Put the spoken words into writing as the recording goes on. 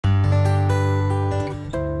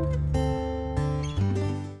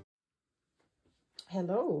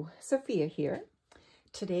Hello, Sophia here.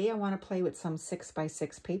 Today I want to play with some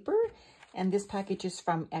 6x6 paper, and this package is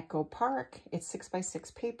from Echo Park. It's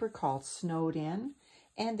 6x6 paper called Snowed In,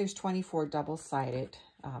 and there's 24 double-sided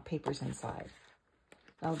papers inside.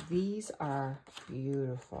 Now these are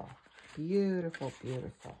beautiful, beautiful,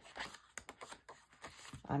 beautiful.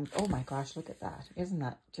 Oh my gosh, look at that. Isn't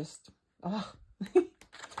that just, oh,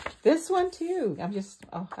 this one too.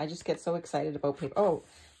 I just get so excited about paper. Oh,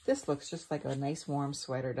 this looks just like a nice warm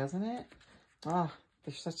sweater, doesn't it? Oh,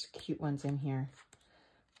 there's such cute ones in here.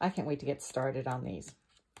 I can't wait to get started on these.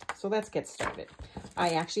 So let's get started. I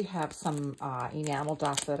actually have some enamel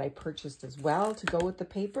dots that I purchased as well to go with the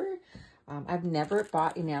paper. I've never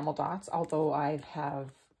bought enamel dots, although I have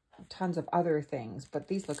tons of other things, but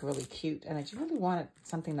these look really cute and I just really wanted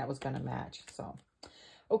something that was going to match. So,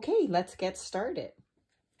 okay, let's get started.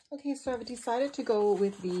 Okay, so I've decided to go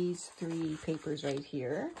with these three papers right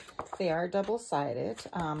here. They are double-sided.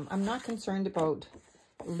 I'm not concerned about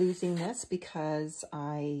losing this because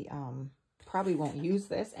I probably won't use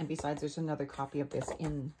this. And besides, there's another copy of this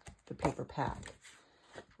in the paper pack.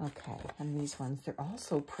 Okay, and these ones, they're all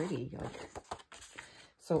so pretty.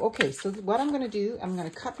 Okay, so what I'm going to do, I'm going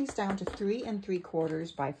to cut these down to 3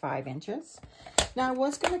 3/4 by 5 inches. Now, I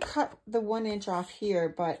was going to cut the 1 inch off here,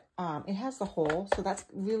 but it has the hole, so that's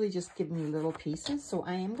really just giving me little pieces. So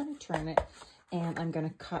I am going to turn it, and I'm going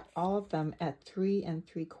to cut all of them at 3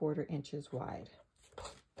 3/4 inches wide.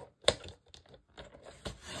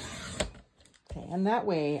 Okay, and that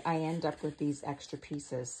way I end up with these extra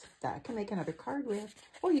pieces that I can make another card with.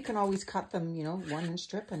 Or you can always cut them, you know, 1 inch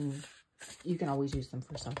strip, and you can always use them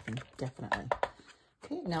for something, definitely.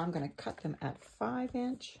 Okay, now I'm going to cut them at 5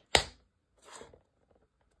 inch.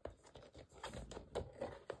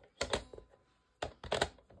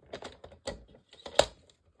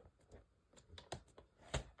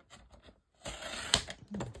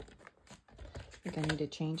 I think I need to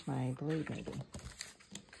change my blade maybe.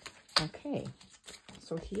 Okay,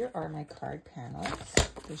 so here are my card panels.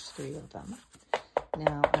 There's 3 of them.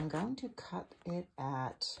 Now I'm going to cut it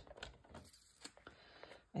at,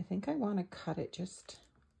 I think I want to cut it just,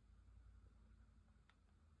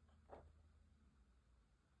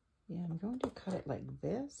 yeah, I'm going to cut it like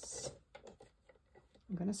this.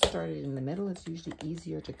 I'm going to start it in the middle. It's usually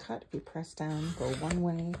easier to cut. If you press down, go one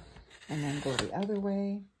way, and then go the other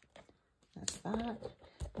way. That's that.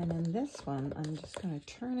 And then this one, I'm just going to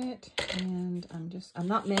turn it, and I'm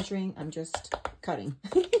not measuring, I'm just cutting.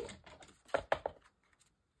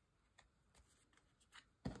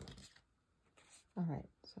 All right,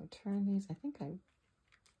 so turn these, all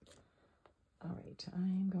right,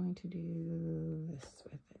 I'm going to do this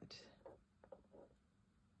with it.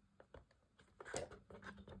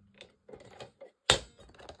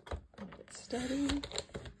 Hold it steady.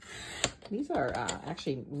 These are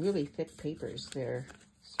actually really thick papers. They're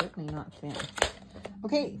certainly not thin.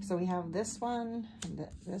 Okay, so we have this one, and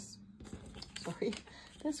this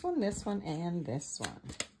one, and this one.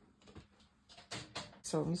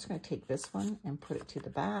 So I'm just going to take this one and put it to the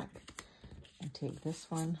back, and take this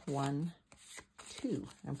one, 1, 2,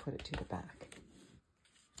 and put it to the back.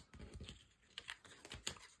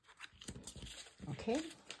 Okay,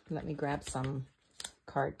 let me grab some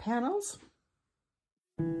card panels.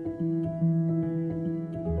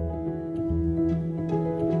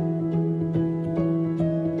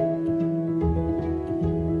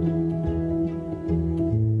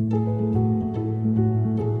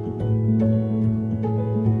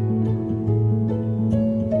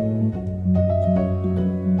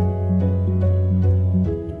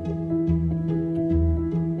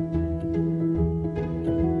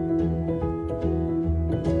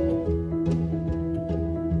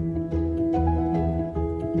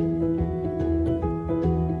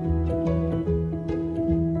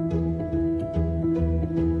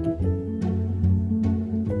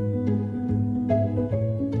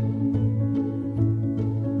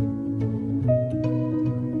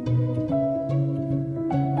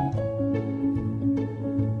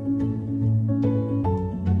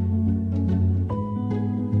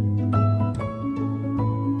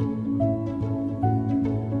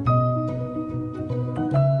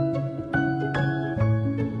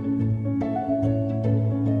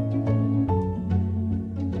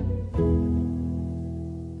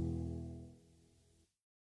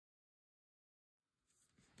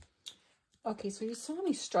 Okay, so you saw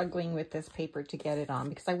me struggling with this paper to get it on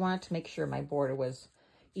because I wanted to make sure my border was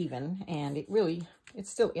even, and it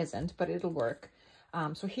still isn't, but it'll work.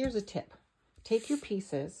 So here's a tip. Take your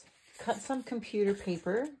pieces, cut some computer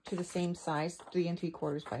paper to the same size, 3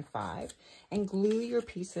 3/4 by 5, and glue your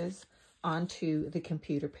pieces onto the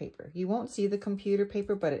computer paper. You won't see the computer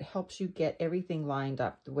paper, but it helps you get everything lined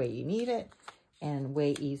up the way you need it, and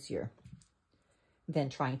way easier than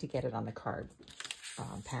trying to get it on the card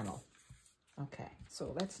panel. Okay,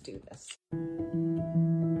 so let's do this.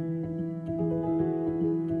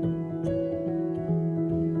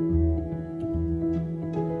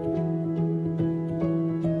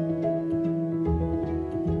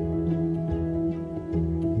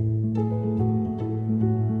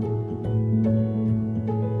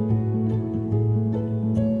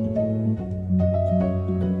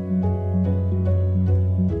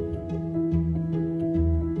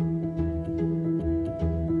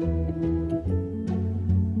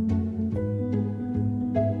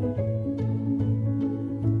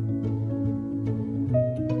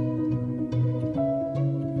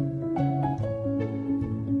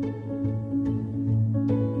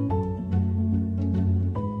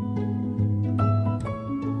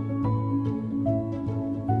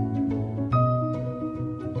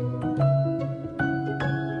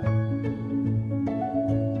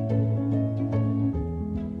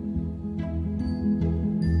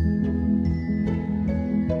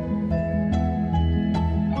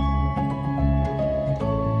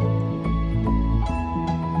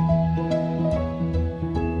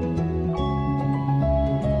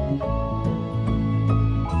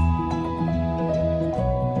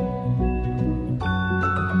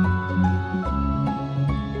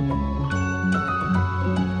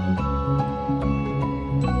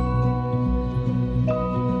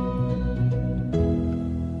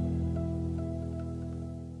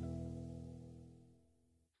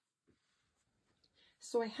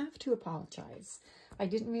 So I have to apologize. I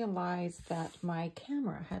didn't realize that my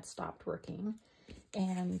camera had stopped working,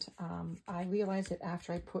 and I realized it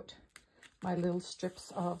after I put my little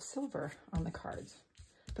strips of silver on the cards.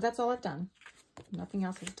 But that's all I've done. Nothing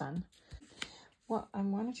else is done. What I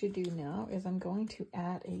wanted to do now is I'm going to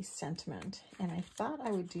add a sentiment, and I thought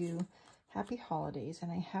I would do Happy Holidays,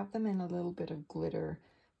 and I have them in a little bit of glitter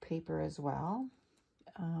paper as well.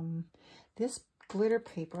 This glitter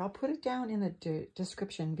paper, I'll put it down in the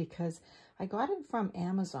description because I got it from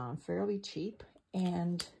Amazon fairly cheap,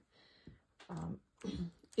 and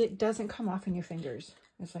it doesn't come off in your fingers.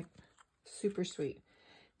 It's like super sweet.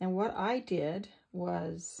 And what I did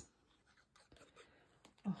was,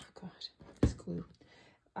 oh god, this glue.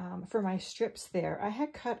 For my strips there, I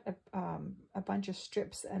had cut a bunch of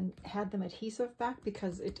strips and had them adhesive back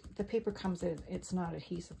because the paper comes in, it's not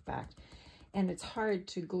adhesive back. And it's hard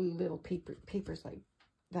to glue little papers like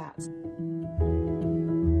that.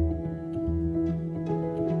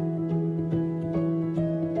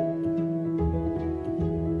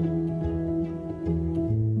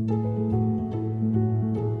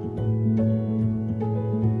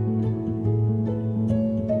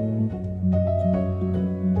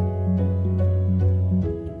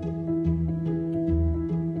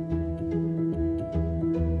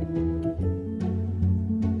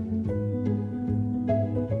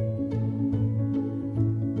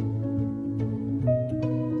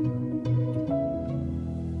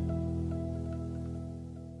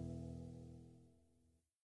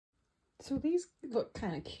 So these look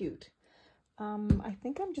kind of cute. I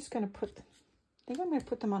think I'm just going to put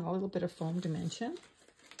them on a little bit of foam dimension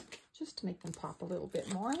just to make them pop a little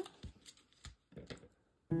bit more.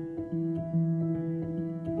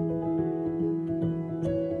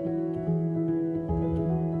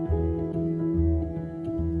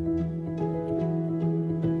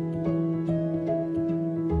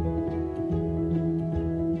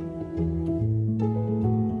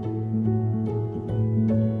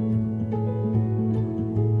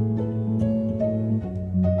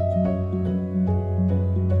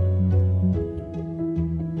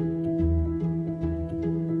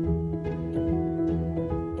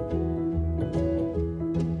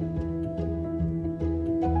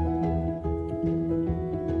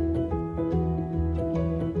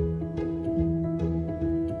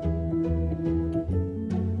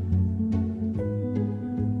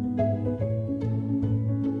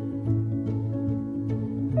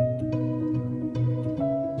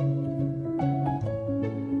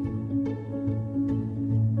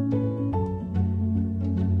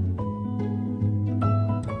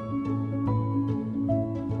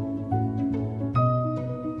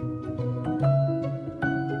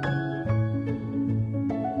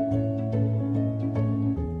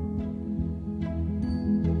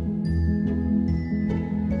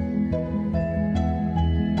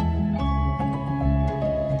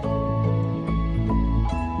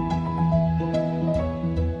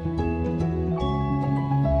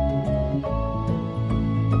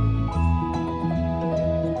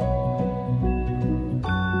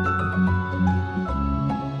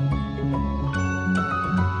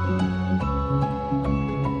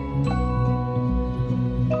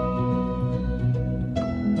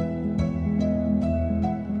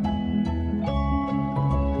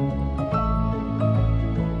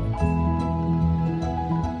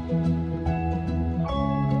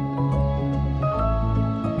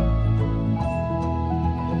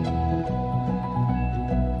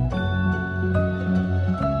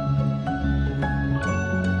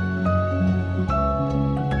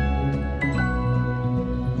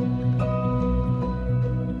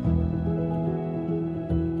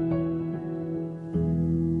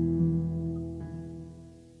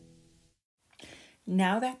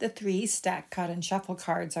 Now that the 3 stack, cut, and shuffle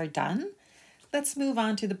cards are done, let's move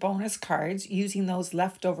on to the bonus cards using those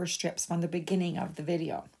leftover strips from the beginning of the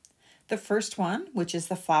video. The first one, which is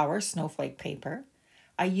the flower snowflake paper,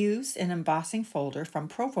 I used an embossing folder from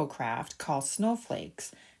Provo Craft called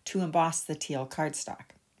Snowflakes to emboss the teal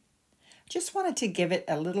cardstock. Just wanted to give it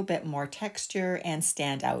a little bit more texture and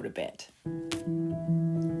stand out a bit.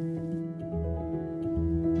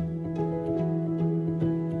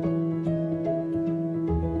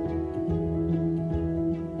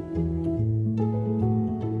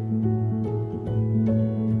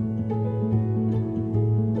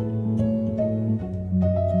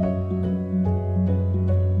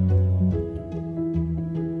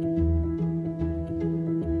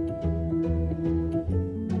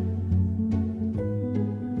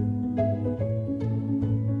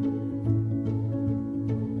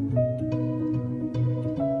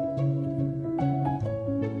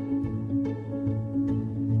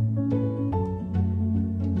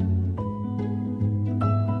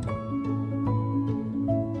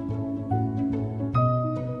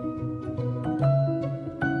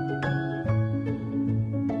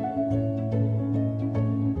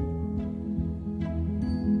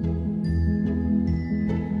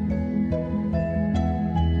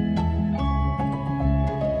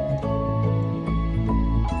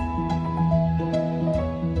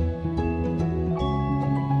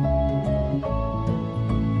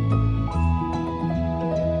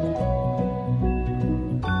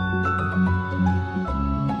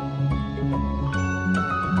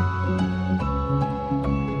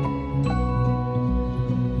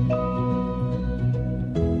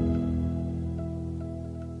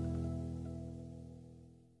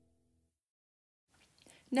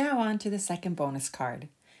 Now on to the second bonus card.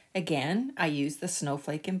 Again, I used the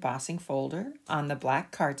snowflake embossing folder on the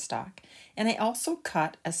black cardstock, and I also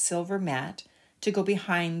cut a silver mat to go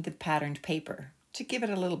behind the patterned paper to give it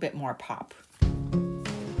a little bit more pop.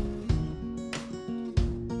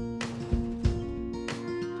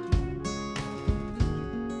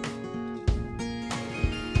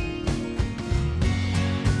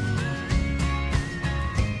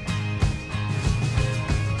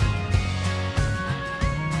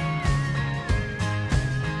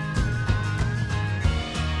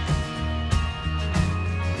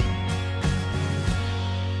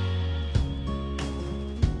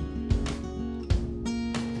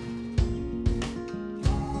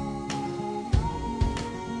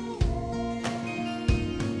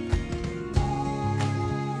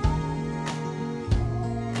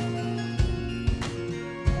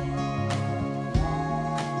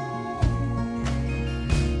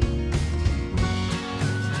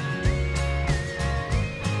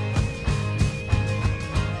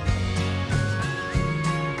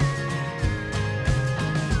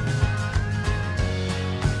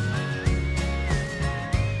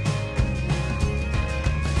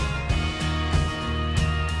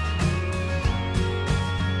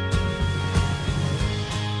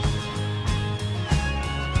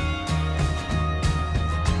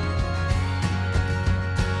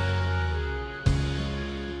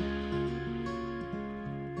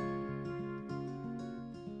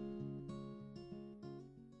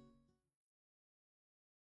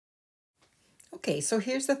 Okay, so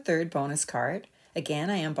here's the third bonus card. Again,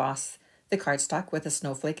 I emboss the cardstock with a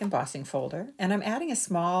snowflake embossing folder, and I'm adding a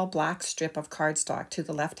small black strip of cardstock to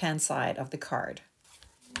the left-hand side of the card.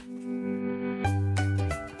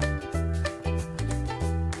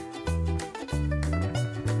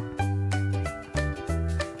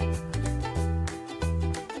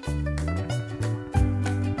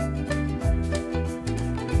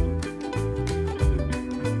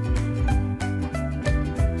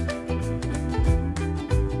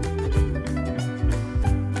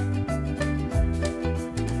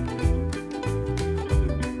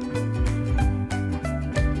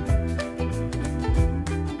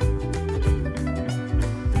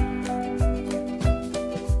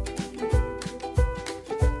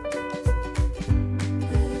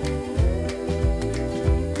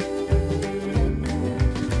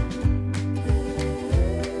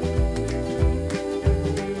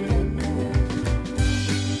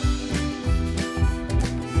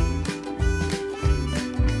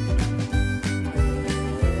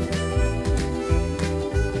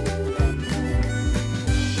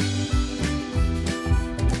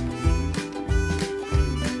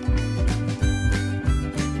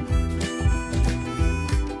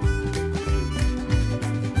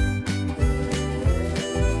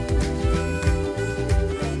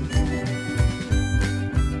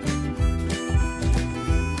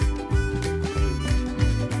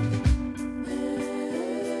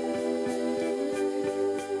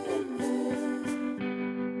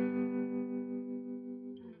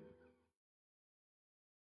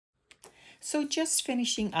 So just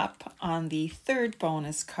finishing up on the third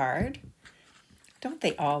bonus card. Don't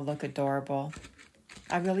they all look adorable?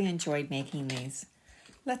 I really enjoyed making these.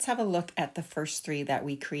 Let's have a look at the first three that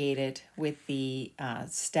we created with the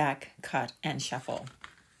stack, cut, and shuffle.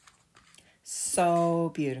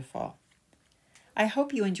 So beautiful. I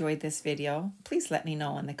hope you enjoyed this video. Please let me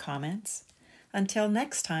know in the comments. Until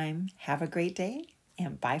next time, have a great day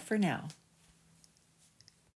and bye for now.